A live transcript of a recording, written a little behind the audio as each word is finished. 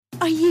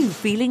Are you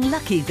feeling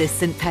lucky this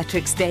St.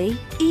 Patrick's Day?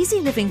 Easy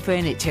Living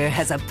Furniture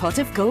has a pot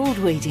of gold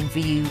waiting for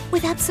you,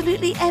 with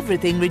absolutely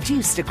everything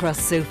reduced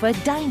across sofa,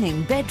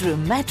 dining,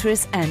 bedroom,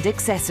 mattress and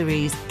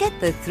accessories. Get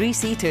the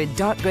 3-seater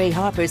dark grey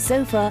Harper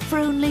sofa for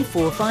only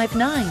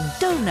 $459,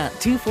 donut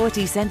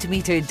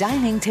 240cm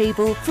dining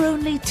table for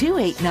only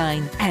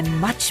 $289,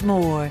 and much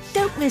more.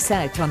 Don't miss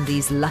out on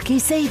these lucky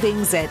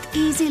savings at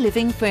Easy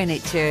Living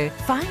Furniture.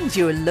 Find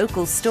your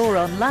local store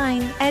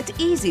online at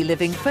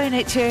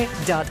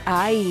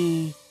easylivingfurniture.ie.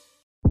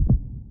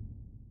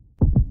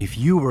 If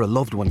you or a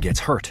loved one gets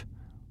hurt,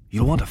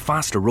 you'll want a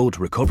faster road to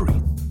recovery.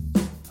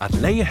 At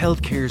Leia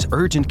Healthcare's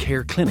urgent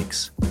care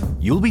clinics,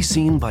 you'll be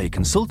seen by a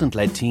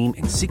consultant-led team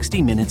in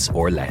 60 minutes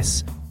or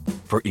less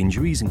for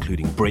injuries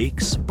including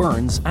breaks,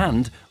 burns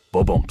and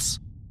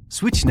bumps.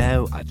 Switch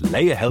now at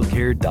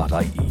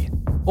leiahealthcare.ie.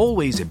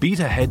 Always a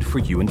beat ahead for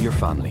you and your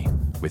family,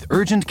 with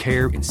urgent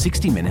care in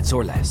 60 minutes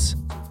or less.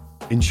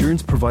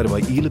 Insurance provided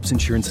by Elips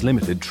Insurance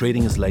Limited,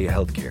 trading as Leia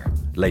Healthcare.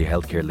 Leia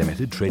Healthcare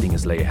Limited, trading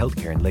as Leia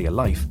Healthcare and Leia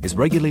Life, is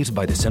regulated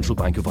by the Central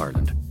Bank of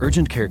Ireland.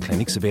 Urgent care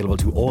clinics available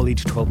to all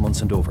aged 12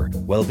 months and over.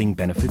 Wellbeing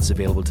benefits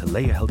available to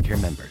Leia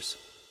Healthcare members.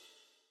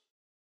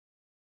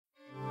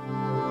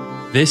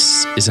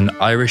 This is an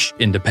Irish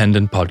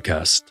Independent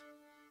podcast.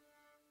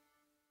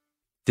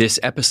 This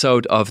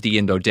episode of the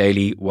Indo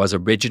Daily was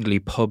originally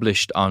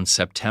published on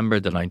September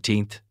the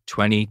 19th,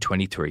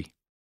 2023.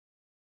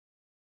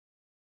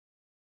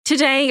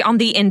 Today on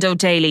the Indo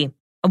Daily,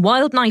 a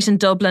wild night in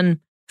Dublin,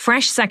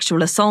 fresh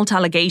sexual assault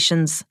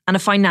allegations and a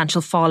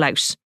financial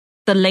fallout.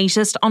 The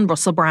latest on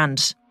Russell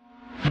Brand.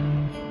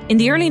 In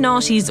the early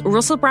noughties,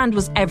 Russell Brand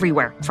was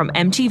everywhere, from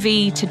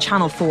MTV to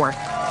Channel 4.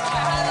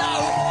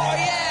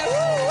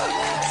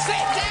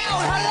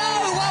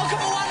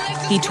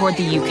 He toured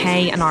the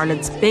UK and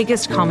Ireland's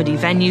biggest comedy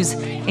venues,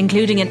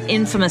 including an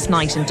infamous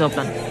night in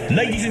Dublin.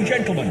 Ladies and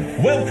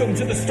gentlemen, welcome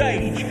to the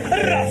stage,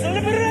 Russell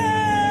Brand!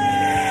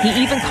 He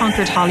even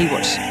conquered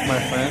Hollywood. My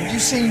friend, you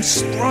seem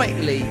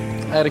sprightly.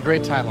 I had a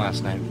great time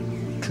last night.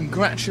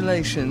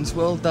 Congratulations,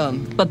 well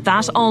done. But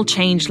that all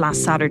changed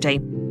last Saturday,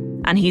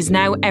 and he's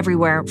now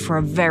everywhere for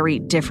a very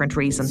different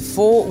reason.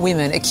 4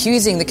 women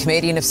accusing the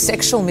comedian of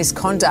sexual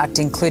misconduct,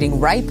 including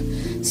rape,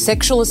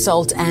 sexual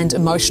assault and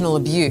emotional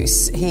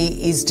abuse.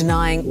 He is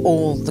denying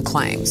all the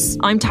claims.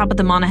 I'm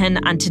Tabitha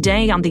Monaghan, and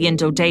today on the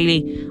Indo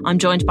Daily, I'm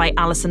joined by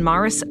Alison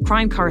Morris,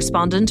 crime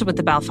correspondent with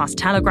the Belfast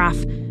Telegraph,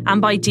 and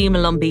by Dee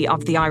Malumbi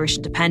of the Irish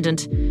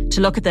Independent,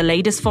 to look at the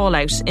latest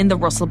fallout in the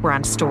Russell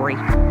Brand story.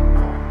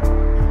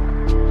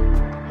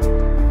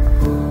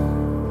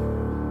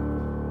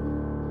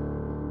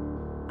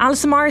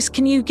 Alison Morris,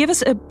 can you give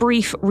us a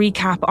brief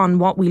recap on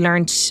what we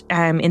learnt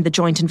in the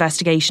joint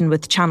investigation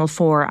with Channel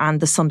 4 and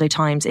the Sunday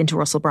Times into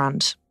Russell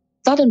Brand?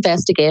 That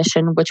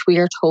investigation, which we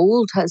are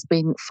told has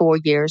been 4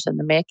 years in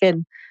the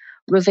making,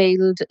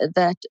 revealed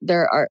that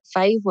there are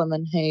 5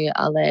 women who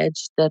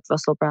alleged that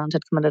Russell Brand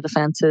had committed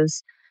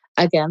offences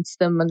against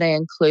them, and they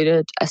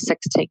included a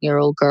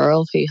 16-year-old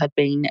girl who had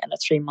been in a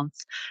 3-month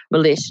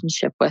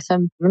relationship with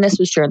him. And this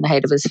was during the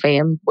height of his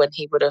fame, when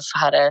he would have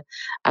had a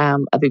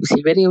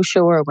BBC radio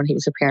show, or when he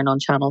was appearing on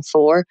Channel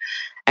 4.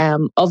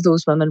 Of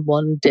those women,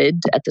 one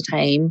did at the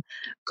time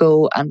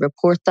go and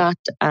report that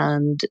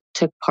and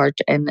took part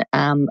in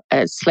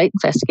a slight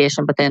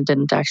investigation, but then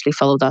didn't actually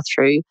follow that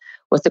through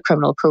with the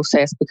criminal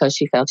process because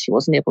she felt she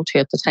wasn't able to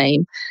at the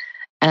time.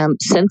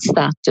 Since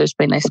that, there's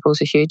been, I suppose,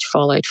 a huge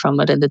fallout from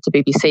it, and that the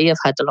BBC have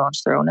had to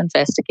launch their own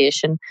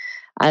investigation,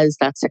 as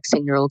that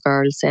 16-year-old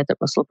girl said that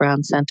Russell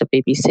Brand sent a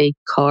BBC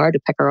car to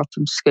pick her up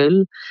from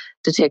school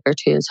to take her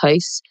to his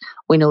house.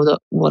 We know that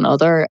one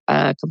other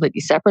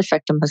completely separate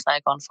victim has now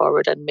gone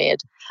forward and made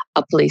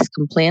a police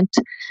complaint.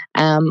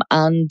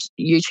 And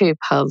YouTube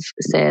have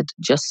said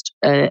just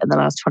in the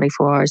last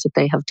 24 hours that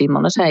they have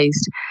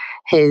demonetised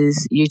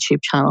his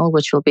YouTube channel,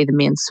 which will be the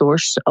main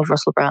source of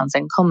Russell Brand's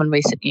income in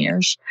recent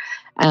years.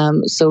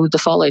 So the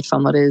fallout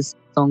from it is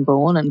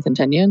ongoing and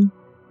continuing.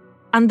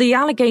 And the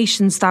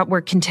allegations that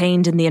were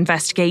contained in the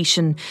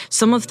investigation,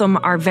 some of them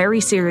are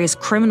very serious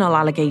criminal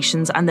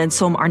allegations, and then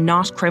some are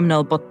not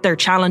criminal, but they're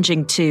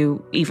challenging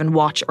to even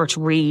watch or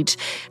to read.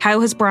 How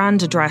has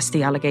Brand addressed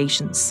the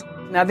allegations?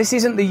 Now, this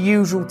isn't the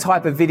usual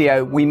type of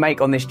video we make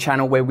on this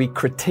channel where we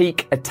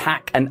critique,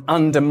 attack and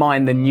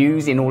undermine the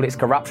news in all its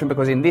corruption,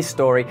 because in this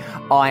story,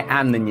 I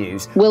am the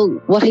news. Well,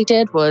 what he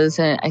did was,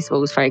 I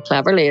suppose very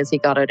cleverly, is he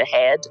got out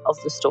ahead of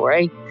the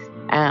story.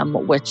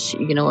 Which,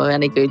 you know,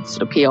 any good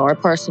sort of PR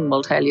person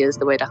will tell you is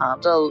the way to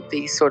handle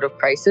these sort of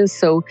crises.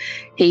 So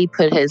he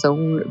put his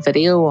own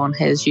video on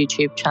his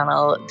YouTube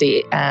channel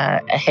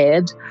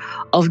ahead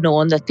of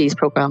knowing that these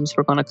programmes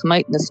were going to come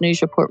out and this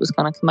news report was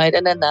going to come out.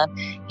 And in that,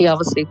 he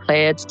obviously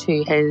played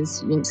to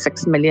his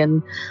 6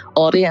 million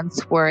audience,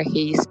 where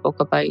he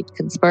spoke about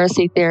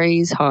conspiracy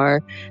theories,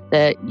 how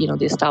the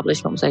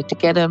establishment was out to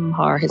get him,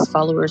 how his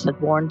followers had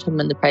warned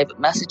him in the private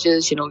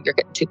messages, you're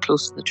getting too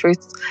close to the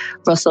truth,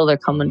 Russell, they're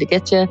coming to get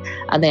get you.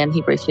 And then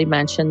he briefly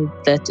mentioned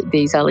that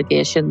these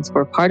allegations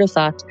were part of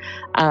that,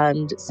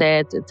 and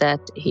said that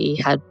he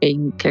had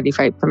been clearly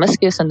very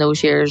promiscuous in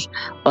those years,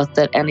 but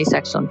that any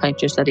sexual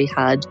encounters that he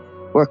had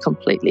were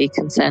completely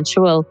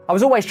consensual. I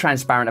was always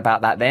transparent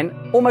about that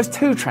then, almost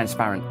too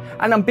transparent.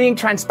 And I'm being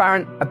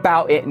transparent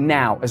about it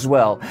now as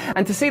well.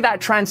 And to see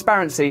that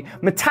transparency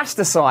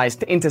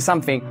metastasized into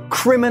something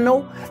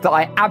criminal that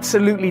I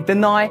absolutely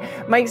deny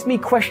makes me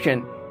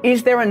question,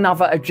 is there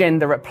another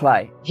agenda at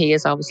play? He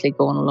is obviously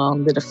going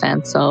along the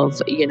defence of,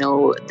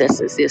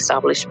 this is the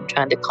establishment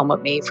trying to come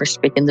at me for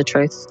speaking the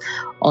truth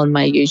on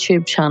my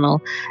YouTube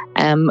channel.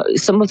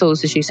 Some of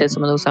those, as you said,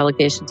 some of those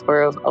allegations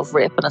were of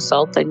rape and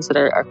assault, things that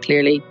are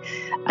clearly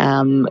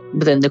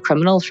within the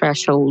criminal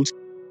threshold.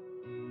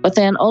 But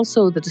then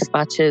also the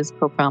Dispatches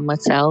programme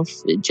itself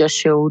just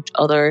showed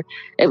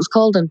it was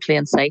called In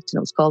Plain Sight, and it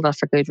was called that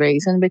for good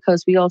reason,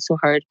 because we also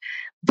heard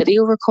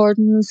video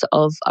recordings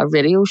of a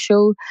radio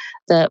show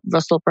that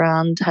Russell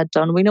Brand had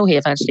done. We know he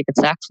eventually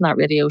got sacked from that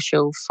radio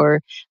show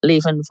for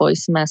leaving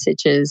voice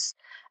messages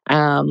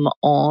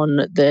on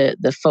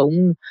the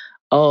phone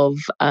of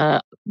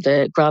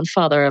the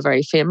grandfather,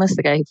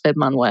 the guy who played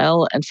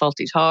Manuel in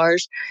Fawlty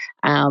Towers.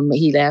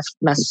 He left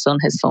messages on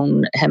his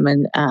phone, him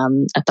and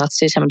at that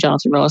stage, him and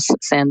Jonathan Ross,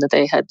 saying that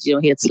they had,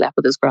 he had slept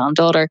with his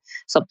granddaughter,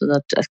 something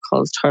that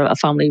caused her a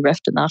family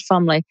rift in that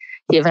family.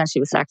 He eventually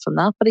was sacked from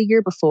that. But a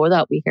year before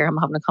that, we hear him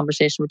having a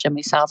conversation with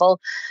Jimmy Savile.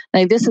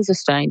 Now, this is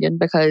astounding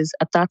because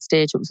at that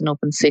stage, it was an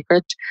open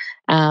secret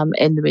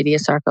in the media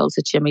circles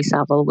that Jimmy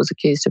Savile was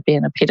accused of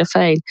being a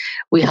paedophile.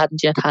 We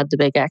hadn't yet had the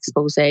big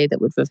expose that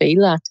would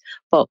reveal that,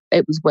 but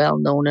it was well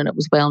known, and it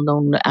was well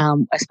known,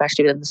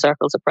 especially within the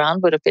circles that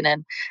Brand would have been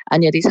in.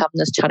 And yet he's having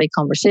this chatty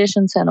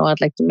conversation saying, "Oh,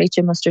 I'd like to meet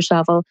you, Mr.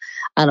 Savile."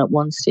 And at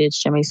one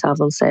stage, Jimmy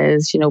Savile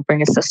says,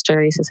 "Bring a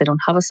sister." He says, "I don't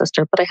have a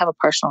sister, but I have a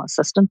personal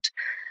assistant."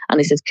 And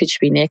he says, "Could she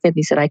be naked?"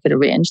 He said, "I could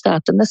arrange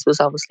that." And this was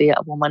obviously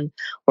a woman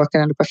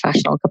working in a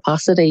professional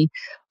capacity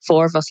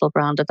for Russell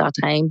Brand at that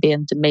time,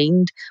 being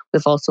demeaned.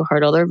 We've also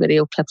heard other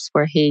video clips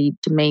where he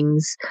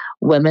demeans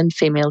women,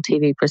 female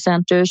TV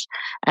presenters.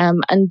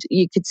 And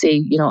you could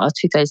see, a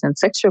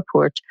 2006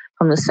 report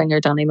from the singer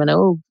Dannii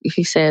Minogue,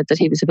 who said that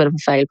he was a bit of a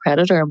vile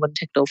predator and wouldn't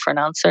take no for an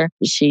answer.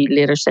 She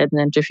later said in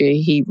an interview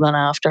he ran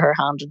after her,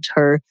 handed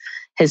her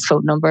his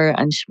phone number,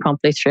 and she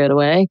promptly threw it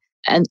away.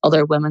 And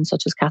other women,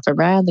 such as Katharine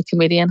Ryan, the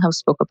comedian, have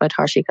spoke about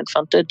how she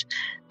confronted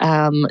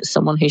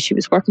someone who she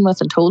was working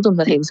with and told him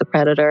that he was a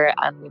predator.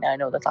 And we now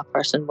know that that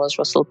person was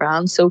Russell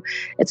Brand. So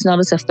it's not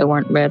as if there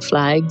weren't red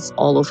flags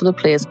all over the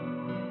place.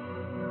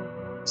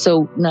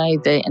 So now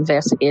the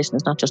investigation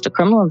is not just a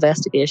criminal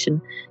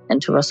investigation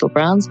into Russell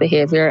Brand's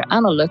behaviour,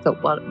 and a look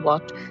at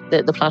what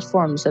the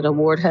platforms that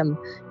award him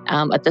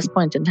at this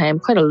point in time,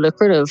 quite a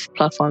lucrative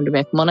platform to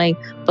make money,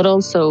 but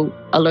also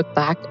a look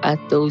back at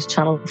those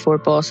Channel 4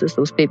 bosses,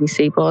 those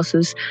BBC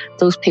bosses,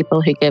 those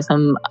people who give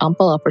him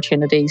ample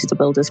opportunities to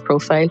build his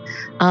profile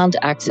and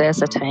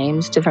access at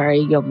times to very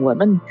young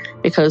women.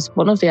 Because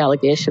one of the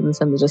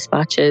allegations in the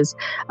Dispatches,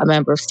 a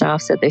member of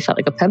staff said they felt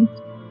like a pimp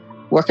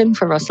working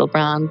for Russell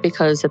Brand,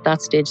 because at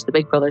that stage, the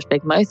Big Brother's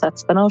Big Mouth, that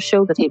spin-off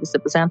show that he was the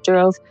presenter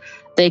of,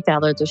 they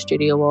gathered their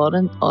studio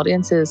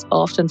audiences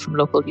often from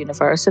local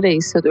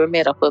universities. So they were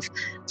made up of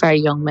very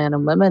young men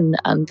and women,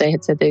 and they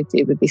had said they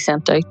would be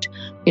sent out,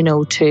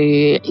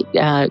 to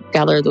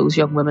gather those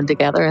young women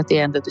together at the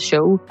end of the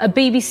show. A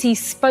BBC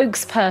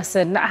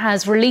spokesperson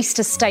has released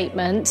a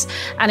statement,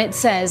 and it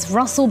says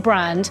Russell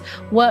Brand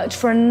worked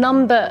for a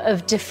number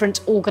of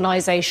different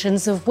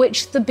organisations, of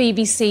which the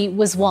BBC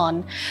was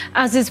one.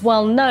 As is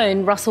well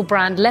known, Russell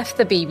Brand left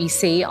the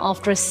BBC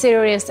after a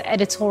serious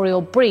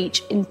editorial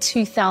breach in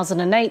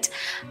 2008,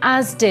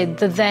 as did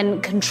the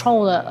then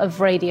controller of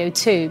Radio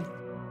 2.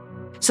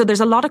 So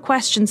there's a lot of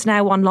questions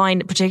now online,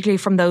 particularly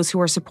from those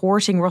who are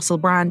supporting Russell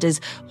Brand,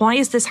 is why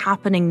is this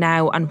happening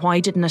now and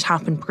why didn't it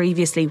happen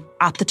previously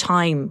at the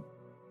time?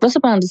 Russell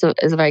Brand is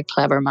a very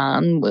clever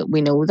man.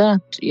 We know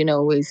that.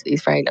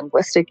 He's very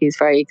linguistic. He's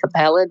very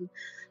compelling.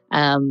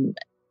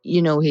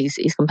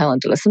 He's compelling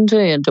to listen to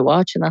and to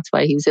watch, and that's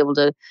why he was able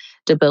to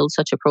build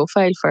such a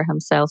profile for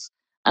himself.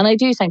 And I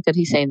do think that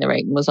he's saying the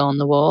writing was on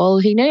the wall.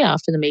 He knew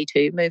after the Me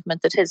Too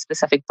movement that his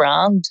specific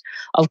brand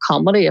of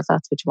comedy, if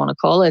that's what you want to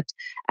call it,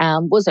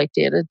 was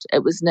outdated.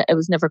 It was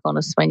never going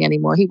to swing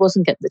anymore. He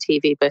wasn't getting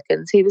the TV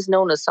bookings. He was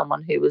known as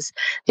someone who was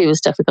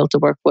difficult to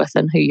work with,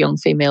 and who young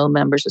female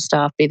members of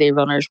staff, be they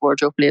runners,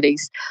 wardrobe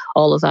ladies,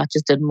 all of that,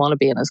 just didn't want to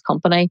be in his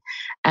company.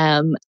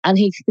 And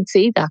he could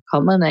see that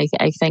coming,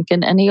 I think.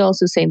 And he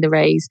also seen the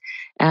rise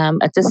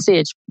at this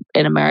stage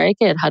in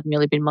America. It hadn't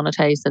really been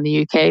monetized in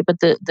the UK, but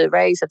the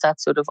rise of that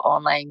sort of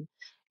online,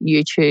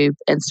 YouTube,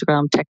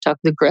 Instagram, TikTok,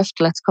 the grift,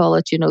 let's call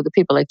it, the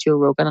people like Joe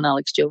Rogan and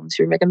Alex Jones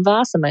who are making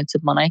vast amounts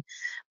of money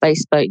by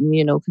spouting,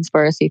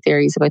 conspiracy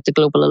theories about the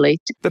global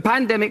elite. The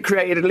pandemic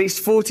created at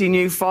least 40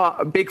 new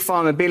big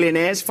pharma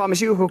billionaires.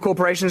 Pharmaceutical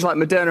corporations like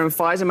Moderna and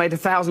Pfizer made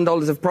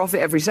 $1,000 of profit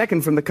every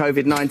second from the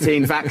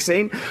COVID-19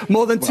 vaccine.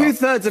 More than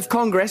two-thirds of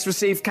Congress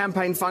received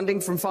campaign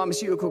funding from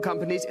pharmaceutical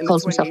companies.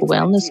 Calls himself a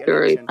wellness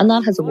guru, and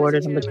that has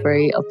awarded him a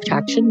degree of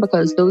protection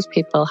because those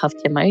people have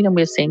come out, and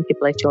we've seen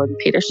people like Jordan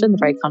Peterson, the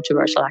very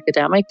controversial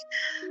academic,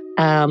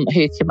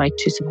 who came out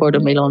to support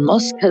him. Elon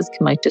Musk has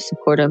come out to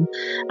support him.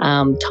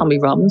 Tommy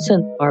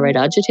Robinson, our right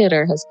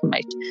agitator, has come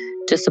out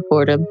to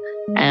support him.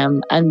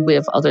 And we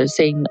have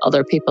seen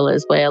other people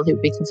as well who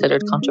would be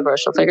considered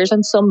controversial figures.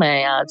 And some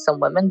may add some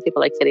women,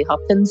 people like Katie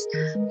Hopkins,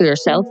 who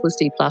herself was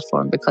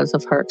deplatformed because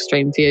of her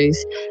extreme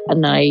views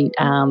and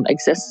now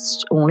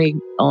exists only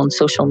on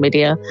social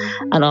media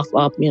and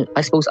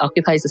I suppose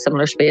occupies a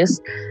similar space.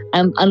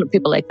 And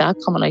people like that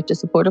coming out to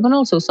support him, and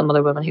also some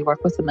other women who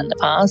worked with him in the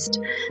past.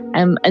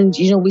 And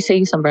we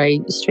see some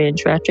very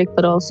strange rhetoric,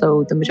 but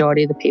also the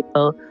majority of the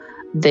people,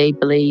 they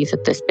believe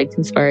that this big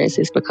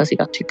conspiracy is because he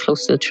got too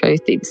close to the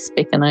truth. He was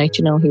speaking out,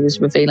 he was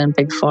revealing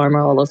big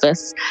pharma, all of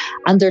this.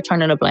 And they're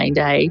turning a blind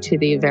eye to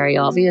the very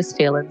obvious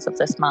failings of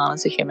this man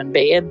as a human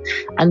being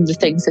and the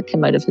things that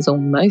came out of his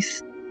own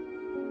mouth.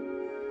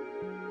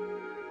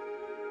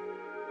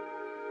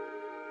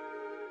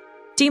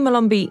 Dee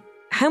Molumby,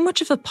 how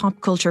much of a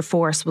pop culture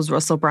force was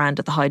Russell Brand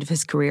at the height of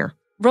his career?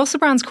 Russell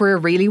Brand's career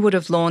really would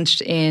have launched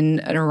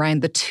in and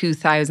around the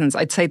 2000s.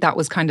 I'd say that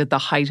was kind of the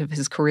height of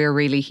his career,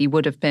 really. He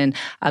would have been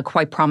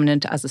quite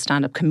prominent as a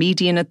stand-up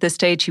comedian at this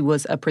stage. He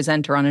was a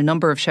presenter on a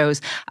number of shows,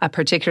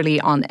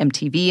 particularly on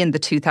MTV in the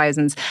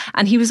 2000s.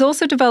 And he was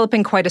also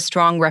developing quite a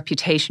strong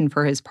reputation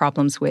for his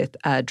problems with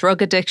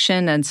drug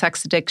addiction and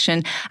sex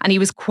addiction. And he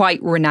was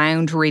quite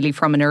renowned, really,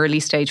 from an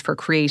early stage for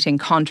creating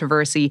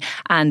controversy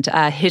and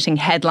hitting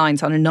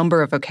headlines on a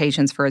number of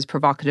occasions for his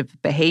provocative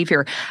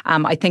behaviour.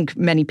 I think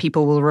many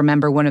people will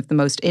remember one of the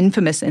most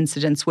infamous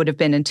incidents would have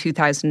been in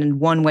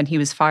 2001 when he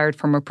was fired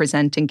from a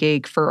presenting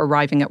gig for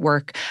arriving at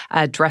work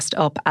dressed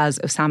up as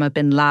Osama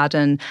bin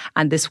Laden.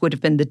 And this would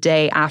have been the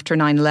day after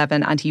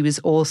 9/11. And he was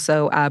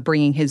also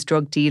bringing his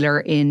drug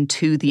dealer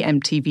into the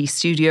MTV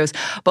studios.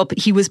 But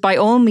he was by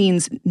all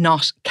means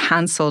not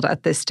cancelled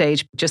at this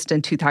stage. Just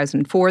in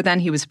 2004 then,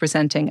 he was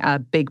presenting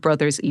Big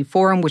Brother's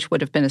E-Forum, which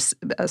would have been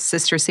a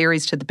sister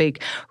series to the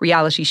big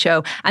reality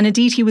show. And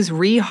indeed, he was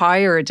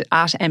rehired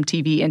at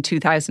MTV in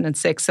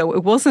 2006. So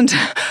it wasn't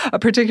a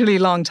particularly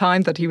long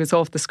time that he was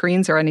off the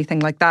screens or anything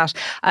like that.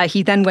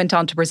 He then went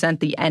on to present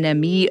the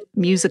NME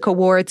Music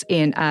Awards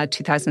in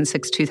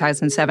 2006,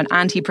 2007,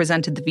 and he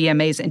presented the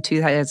VMAs in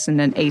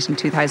 2008 and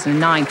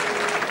 2009.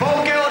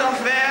 Paul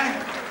Geldof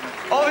there,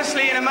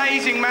 obviously an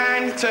amazing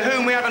man to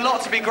whom we have a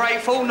lot to be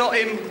grateful, not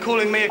him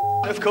calling me a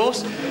of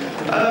course.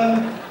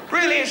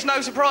 Really, it's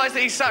no surprise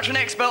that he's such an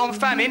expert on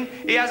famine.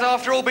 He has,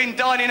 after all, been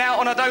dining out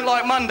on I Don't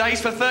Like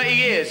Mondays for 30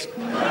 years.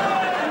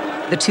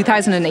 The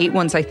 2008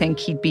 ones, I think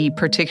he'd be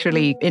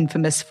particularly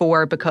infamous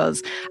for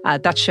because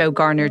that show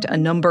garnered a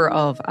number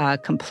of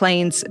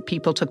complaints.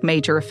 People took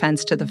major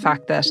offence to the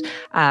fact that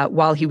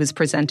while he was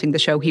presenting the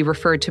show, he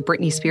referred to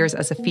Britney Spears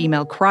as a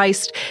female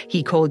Christ.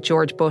 He called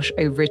George Bush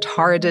a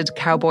retarded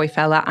cowboy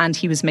fella, and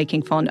he was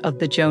making fun of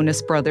the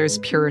Jonas Brothers'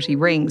 purity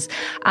rings.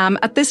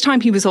 At this time,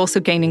 he was also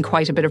gaining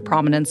quite a bit of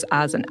prominence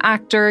as an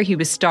actor. He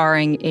was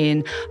starring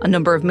in a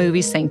number of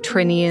movies, St.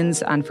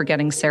 Trinians and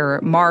Forgetting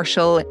Sarah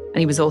Marshall. And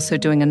he was also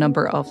doing a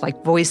number of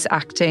voice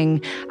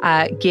acting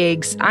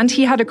gigs. And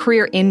he had a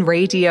career in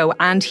radio,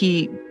 and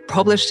he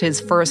published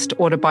his first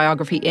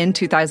autobiography in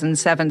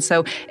 2007.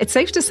 So it's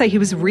safe to say he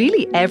was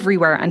really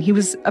everywhere, and he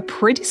was a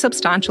pretty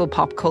substantial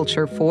pop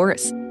culture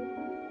force.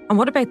 And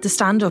what about the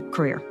stand-up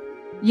career?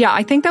 Yeah,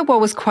 I think that what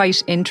was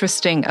quite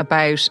interesting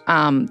about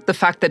the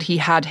fact that he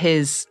had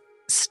his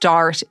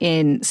start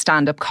in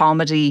stand-up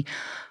comedy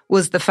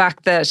was the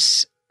fact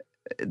that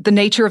the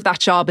nature of that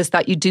job is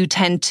that you do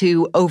tend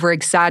to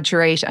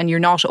over-exaggerate and you're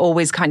not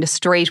always kind of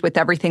straight with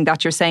everything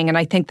that you're saying. And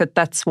I think that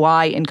that's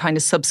why in kind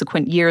of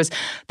subsequent years,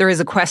 there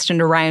is a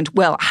question around,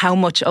 well, how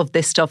much of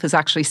this stuff is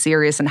actually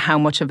serious and how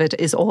much of it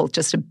is all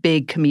just a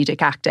big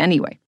comedic act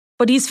anyway.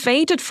 But he's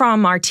faded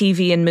from our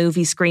TV and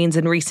movie screens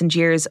in recent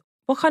years.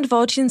 What kind of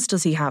audience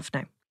does he have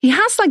now? He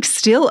has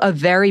still a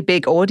very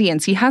big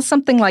audience. He has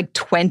something like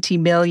 20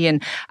 million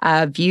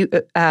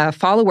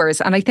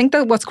followers. And I think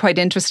that what's quite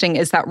interesting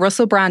is that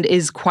Russell Brand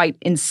is quite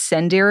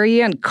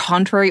incendiary and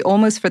contrary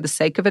almost for the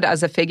sake of it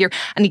as a figure.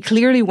 And he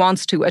clearly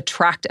wants to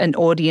attract an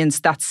audience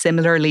that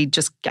similarly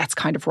just gets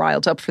kind of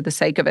riled up for the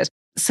sake of it.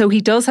 So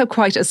he does have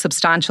quite a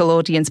substantial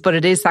audience, but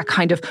it is that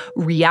kind of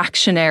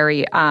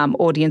reactionary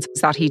audience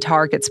that he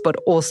targets, but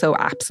also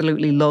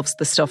absolutely loves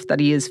the stuff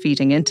that he is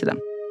feeding into them.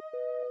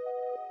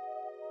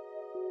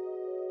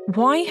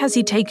 Why has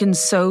he taken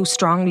so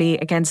strongly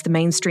against the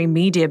mainstream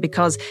media?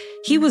 Because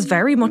he was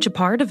very much a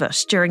part of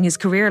it during his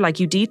career, like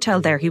you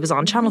detailed there. He was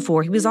on Channel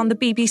 4, he was on the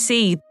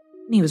BBC,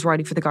 he was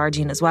writing for The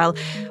Guardian as well.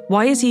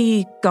 Why has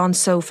he gone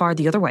so far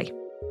the other way?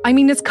 I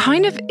mean, it's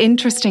kind of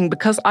interesting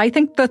because I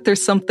think that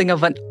there's something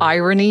of an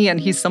irony and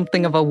he's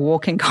something of a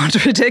walking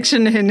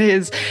contradiction in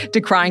his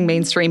decrying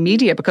mainstream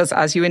media because,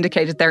 as you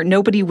indicated there,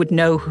 nobody would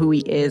know who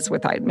he is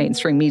without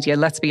mainstream media.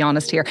 Let's be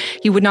honest here.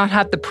 He would not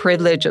have the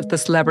privilege of the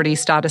celebrity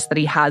status that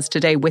he has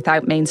today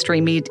without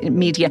mainstream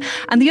media.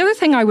 And the other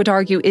thing I would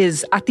argue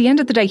is, at the end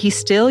of the day, he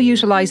still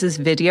utilises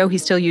video. He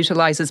still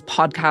utilises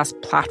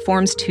podcast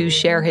platforms to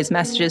share his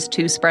messages,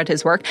 to spread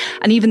his work.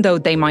 And even though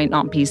they might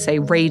not be, say,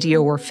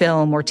 radio or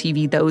film or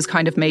TV, those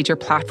kind of major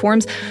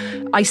platforms,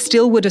 I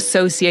still would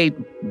associate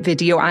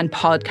video and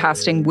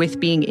podcasting with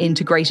being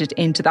integrated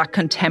into that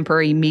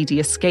contemporary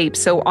mediascape.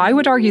 So I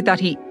would argue that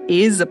he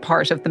is a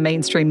part of the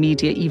mainstream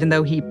media, even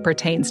though he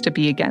pretends to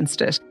be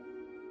against it.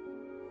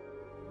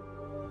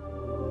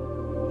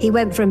 He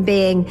went from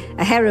being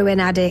a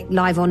heroin addict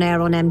live on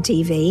air on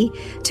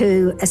MTV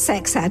to a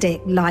sex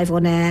addict live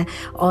on air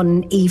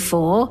on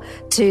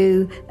E4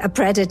 to a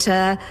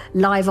predator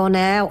live on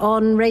air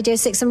on Radio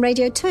 6 and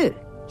Radio 2.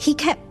 He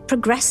kept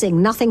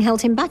progressing, nothing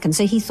held him back, and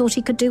so he thought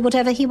he could do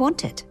whatever he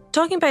wanted.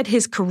 Talking about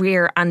his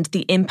career and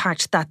the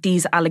impact that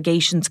these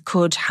allegations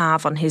could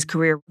have on his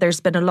career, there's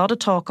been a lot of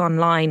talk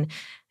online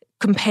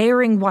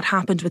comparing what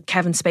happened with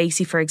Kevin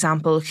Spacey, for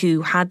example,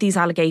 who had these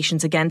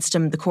allegations against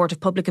him. The court of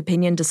public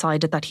opinion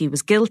decided that he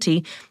was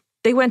guilty.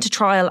 They went to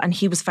trial and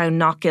he was found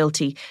not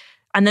guilty.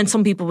 And then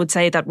some people would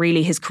say that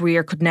really his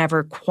career could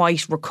never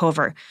quite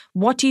recover.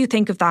 What do you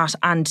think of that?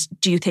 And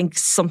do you think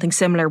something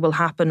similar will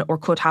happen or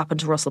could happen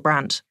to Russell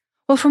Brand?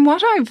 Well, from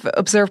what I've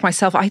observed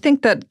myself, I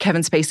think that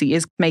Kevin Spacey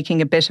is making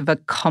a bit of a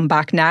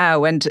comeback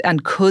now, and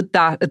could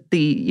that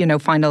the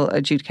final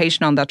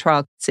adjudication on that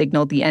trial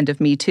signal the end of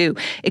Me Too?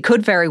 It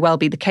could very well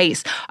be the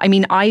case. I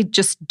mean, I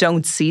just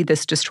don't see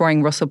this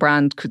destroying Russell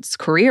Brand's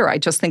career. I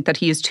just think that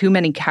he has too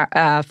many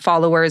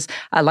followers,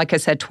 like I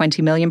said,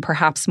 20 million,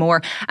 perhaps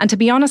more. And to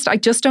be honest, I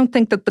just don't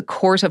think that the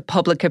court of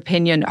public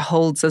opinion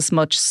holds as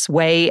much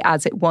sway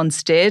as it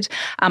once did.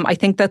 I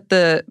think that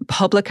the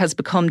public has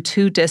become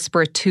too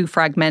disparate, too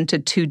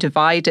fragmented, too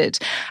divided,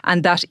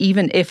 and that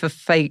even if a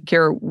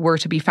figure were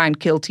to be found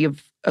guilty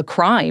of a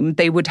crime,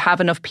 they would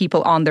have enough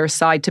people on their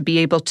side to be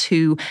able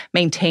to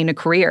maintain a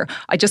career.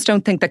 I just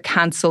don't think that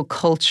cancel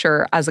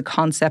culture as a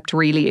concept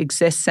really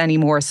exists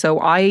anymore. So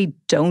I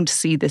don't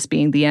see this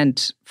being the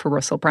end for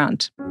Russell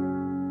Brand.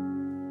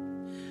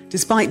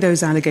 Despite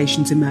those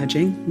allegations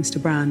emerging, Mr.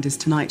 Brand is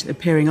tonight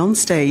appearing on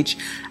stage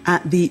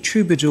at the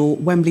Troubadour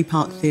Wembley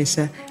Park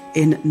Theatre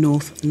in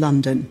North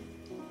London.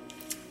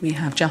 We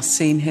have just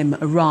seen him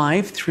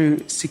arrive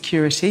through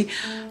security.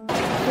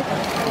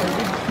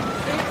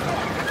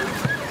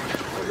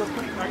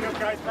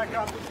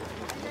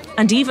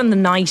 And even the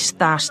night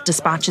that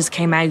dispatches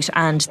came out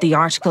and the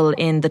article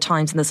in the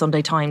Times and the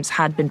Sunday Times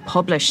had been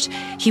published,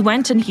 he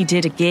went and he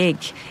did a gig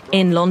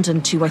in London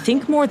to, I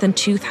think, more than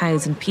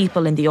 2,000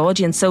 people in the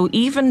audience. So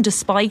even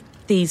despite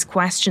these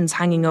questions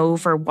hanging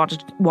over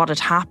what had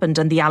happened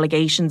and the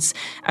allegations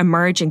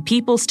emerging,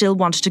 people still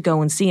wanted to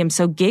go and see him.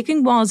 So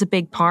gigging was a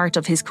big part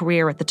of his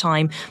career at the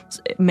time.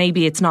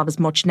 Maybe it's not as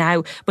much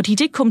now, but he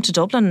did come to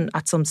Dublin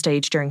at some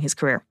stage during his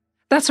career.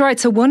 That's right.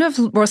 So one of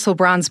Russell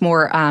Brand's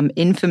more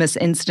infamous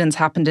incidents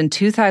happened in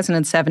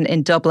 2007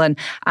 in Dublin.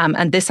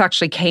 And this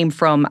actually came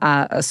from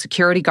a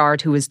security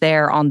guard who was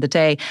there on the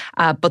day.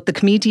 But the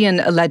comedian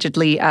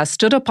allegedly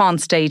stood up on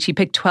stage. He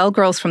picked 12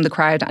 girls from the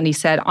crowd and he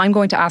said, "I'm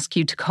going to ask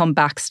you to come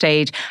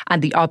backstage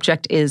and the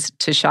object is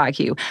to shag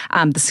you."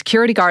 The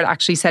security guard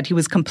actually said he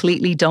was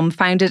completely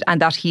dumbfounded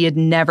and that he had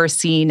never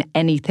seen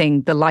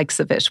anything the likes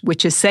of it,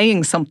 which is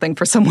saying something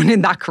for someone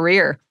in that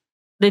career.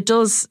 It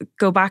does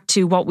go back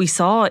to what we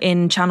saw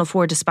in Channel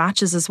 4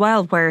 dispatches as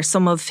well, where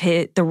some of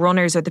the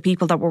runners or the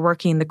people that were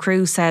working in the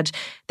crew said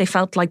they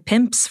felt like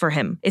pimps for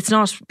him. It's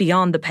not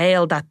beyond the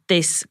pale that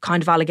this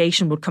kind of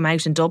allegation would come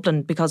out in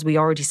Dublin because we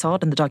already saw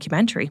it in the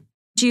documentary.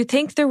 Do you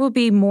think there will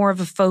be more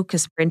of a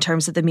focus in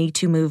terms of the Me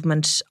Too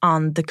movement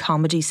on the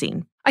comedy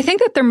scene? I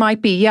think that there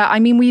might be, yeah. I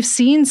mean, we've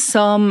seen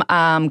some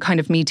kind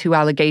of Me Too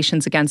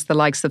allegations against the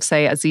likes of,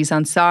 say, Aziz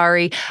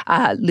Ansari,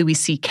 Louis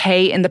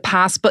C.K. in the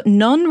past, but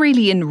none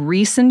really in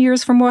recent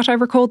years from what I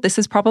recall. This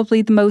is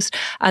probably the most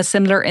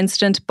similar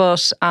incident.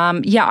 But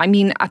yeah, I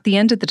mean, at the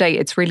end of the day,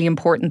 it's really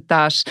important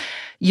that,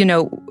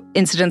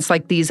 incidents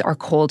like these are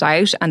called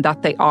out and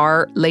that they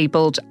are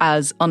labelled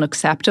as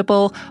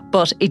unacceptable,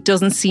 but it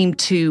doesn't seem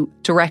to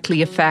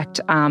directly affect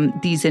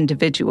these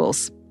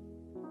individuals.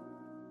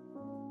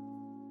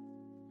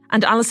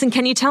 And Alison,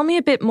 can you tell me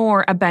a bit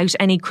more about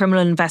any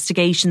criminal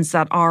investigations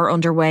that are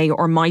underway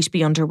or might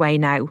be underway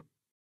now?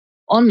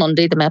 On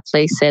Monday, the Met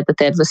Police said that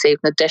they'd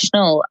received an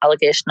additional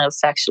allegation of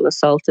sexual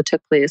assault that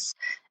took place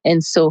in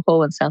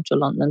Soho in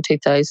central London in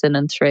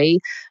 2003.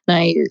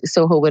 Now,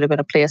 Soho would have been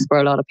a place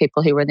where a lot of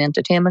people who were in the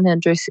entertainment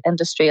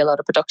industry, a lot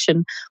of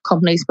production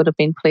companies would have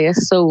been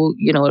placed. So,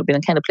 it would have been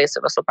a kind of place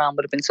that Russell Brand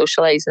would have been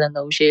socialising in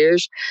those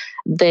years.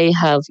 They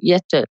have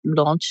yet to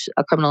launch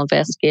a criminal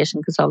investigation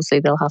because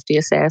obviously they'll have to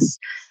assess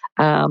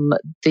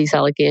these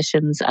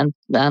allegations and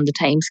the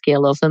time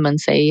scale of them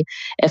and say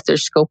if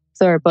there's scope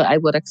there. But I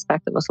would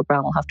expect that Russell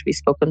Brand will have to be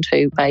spoken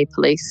to by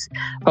police,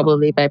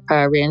 probably by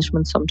prior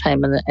arrangement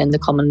sometime in the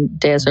coming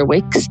days or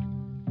weeks.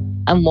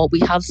 And what we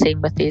have seen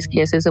with these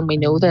cases, and we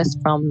know this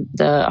from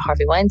the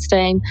Harvey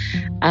Weinstein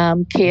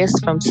case,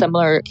 from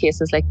similar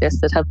cases like this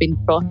that have been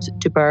brought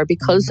to bear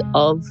because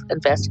of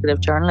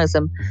investigative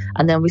journalism,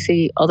 and then we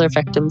see other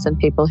victims and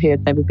people who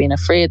had maybe been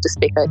afraid to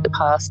speak out the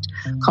past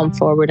come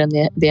forward, and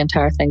the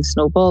entire thing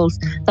snowballs.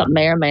 That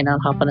may or may not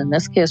happen in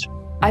this case.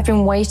 I've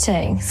been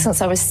waiting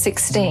since I was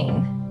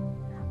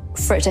 16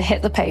 for it to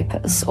hit the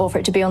papers or for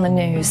it to be on the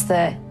news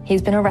that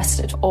he's been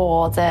arrested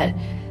or that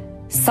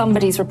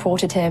somebody's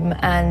reported him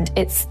and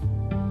it's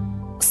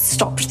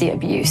stopped the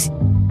abuse.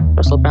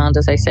 Russell Brand,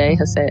 as I say,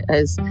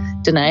 has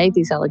denied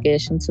these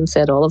allegations and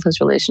said all of his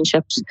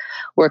relationships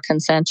were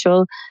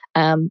consensual.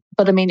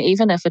 But I mean,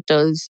 even if it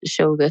does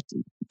show that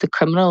the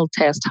criminal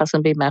test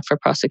hasn't been met for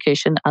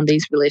prosecution and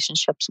these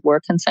relationships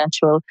were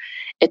consensual,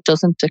 it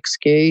doesn't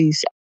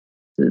excuse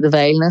the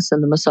vileness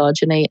and the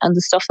misogyny and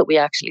the stuff that we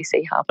actually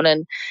see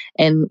happening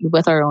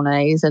with our own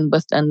eyes and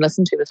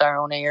listen to with our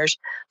own ears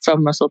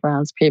from Russell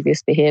Brand's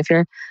previous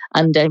behaviour.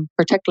 And I'm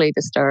particularly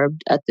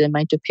disturbed at the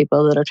amount of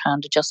people that are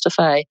trying to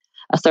justify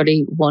a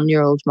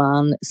 31-year-old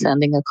man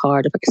sending a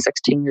card of like a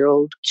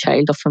 16-year-old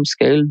child up from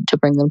school to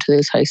bring them to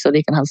his house so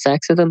they can have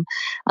sex with him.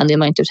 And the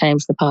amount of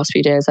times in the past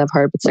few days I've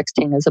heard that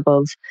 16 is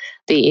above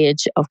the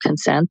age of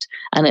consent,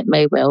 and it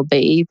may well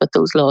be, but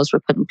those laws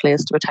were put in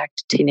place to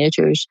protect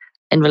teenagers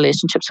in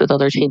relationships with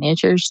other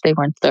teenagers. They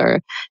weren't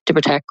there to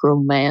protect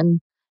grown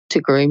men,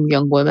 to groom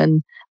young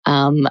women,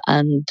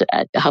 and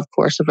have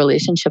coercive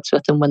relationships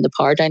with them when the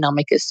power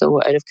dynamic is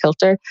so out of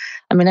kilter.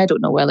 I mean, I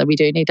don't know whether we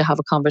do need to have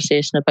a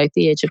conversation about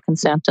the age of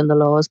consent and the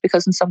laws,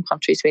 because in some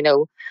countries we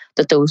know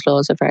that those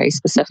laws are very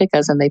specific,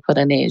 as in they put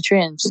an age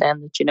range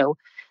saying that, you know,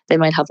 they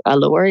might have a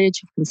lower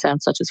age of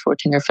consent, such as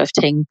 14 or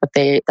 15, but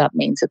that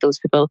means that those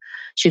people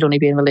should only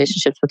be in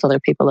relationships with other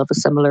people of a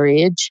similar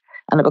age.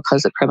 And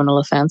because a criminal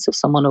offence, if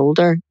someone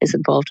older is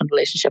involved in a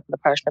relationship with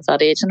a person of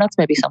that age, and that's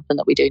maybe something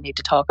that we do need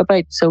to talk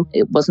about. So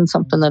it wasn't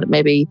something that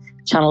maybe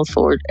Channel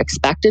 4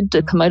 expected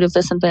to come out of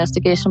this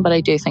investigation, but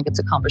I do think it's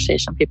a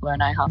conversation people are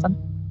now having.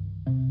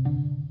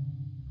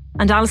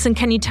 And Alison,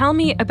 can you tell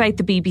me about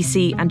the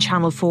BBC and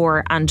Channel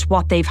 4 and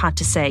what they've had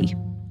to say?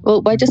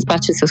 Well, White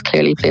Dispatches has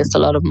clearly placed a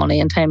lot of money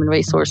and time and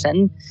resource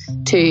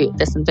into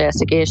this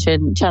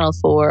investigation. Channel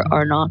 4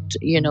 are not,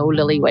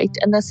 Lily White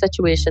in this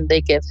situation.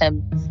 They give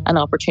him an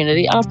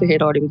opportunity after he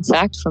had already been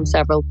sacked from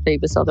several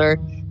previous other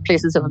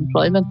places of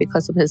employment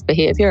because of his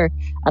behaviour,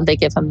 and they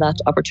give him that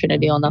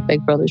opportunity on that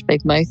Big Brother's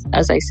Big Mouth.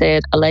 As I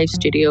said, a live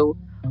studio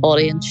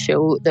audience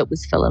show that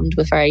was filmed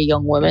with very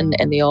young women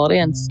in the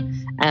audience.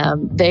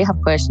 They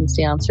have questions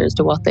to answer as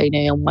to what they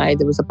knew and why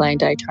there was a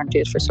blind eye turned to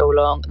it for so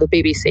long. The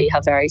BBC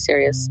have very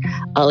serious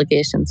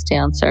allegations to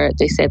answer.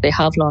 They said they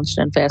have launched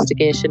an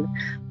investigation,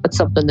 but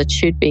something that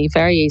should be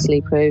very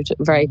easily proved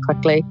very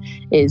quickly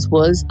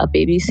was a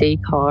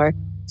BBC car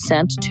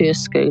sent to a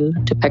school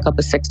to pick up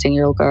a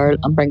 16-year-old girl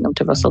and bring them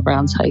to Russell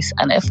Brand's house.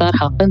 And if that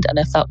happened, and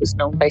if that was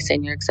known by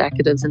senior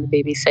executives in the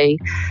BBC,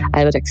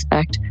 I would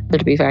expect there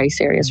to be very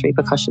serious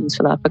repercussions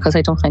for that, because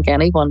I don't think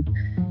anyone,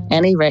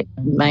 any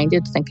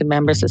right-minded thinking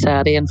member of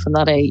society, and from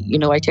that I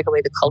take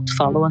away the cult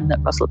following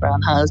that Russell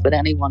Brand has, but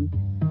anyone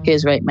who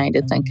is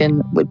right-minded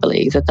thinking would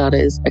believe that that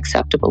is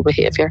acceptable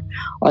behaviour,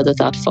 or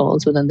that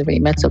falls within the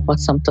remits of what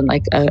something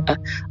like a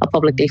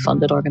publicly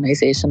funded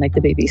organisation like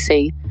the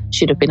BBC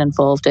should have been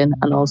involved in,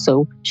 and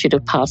also should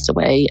have passed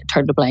away,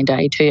 turned a blind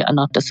eye to, and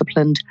not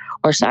disciplined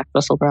or sacked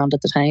Russell Brand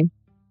at the time.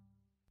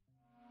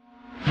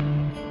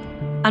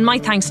 And my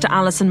thanks to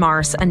Alison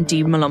Morris and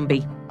Dee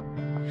Malumbi.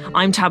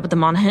 I'm Tabitha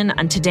Monaghan,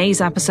 and today's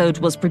episode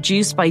was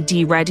produced by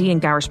Dee Reddy and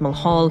Garrett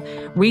Mulhall,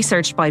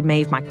 researched by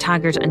Maeve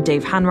McTaggart and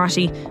Dave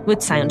Hanratty,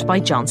 with sound by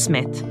John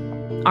Smith.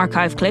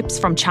 Archive clips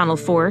from Channel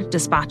 4,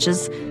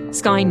 Dispatches,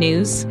 Sky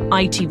News,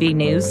 ITV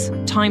News,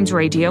 Times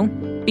Radio,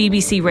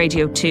 BBC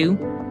Radio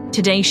 2,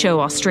 Today Show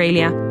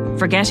Australia,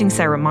 Forgetting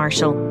Sarah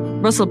Marshall,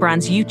 Russell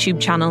Brand's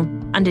YouTube channel,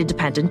 and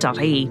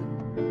Independent.ie.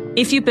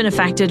 If you've been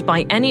affected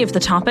by any of the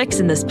topics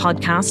in this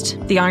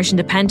podcast, The Irish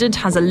Independent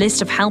has a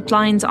list of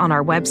helplines on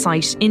our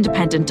website,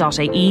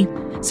 independent.ie.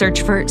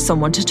 Search for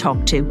Someone to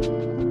Talk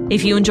to.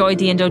 If you enjoyed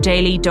the Indo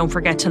Daily, don't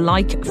forget to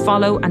like,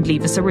 follow and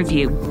leave us a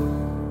review.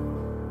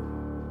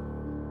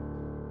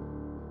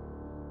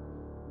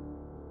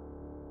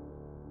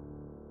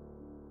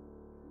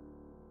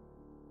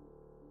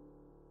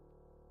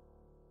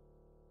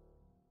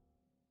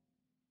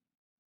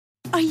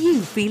 Are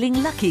you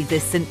feeling lucky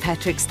this St.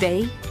 Patrick's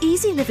Day?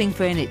 Easy Living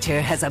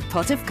Furniture has a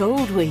pot of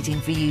gold waiting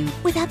for you,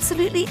 with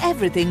absolutely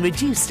everything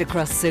reduced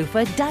across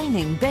sofa,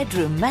 dining,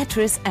 bedroom,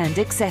 mattress and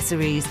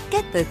accessories.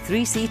 Get the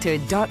 3-seater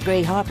dark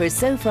grey Harper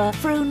sofa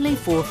for only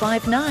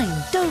 $459,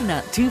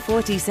 donut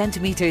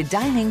 240cm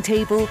dining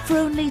table for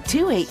only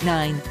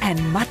 $289,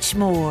 and much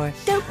more.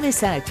 Don't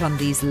miss out on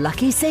these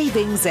lucky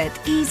savings at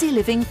Easy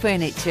Living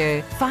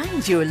Furniture.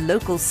 Find your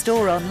local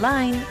store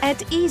online at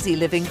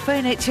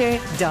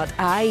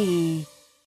easylivingfurniture.ie.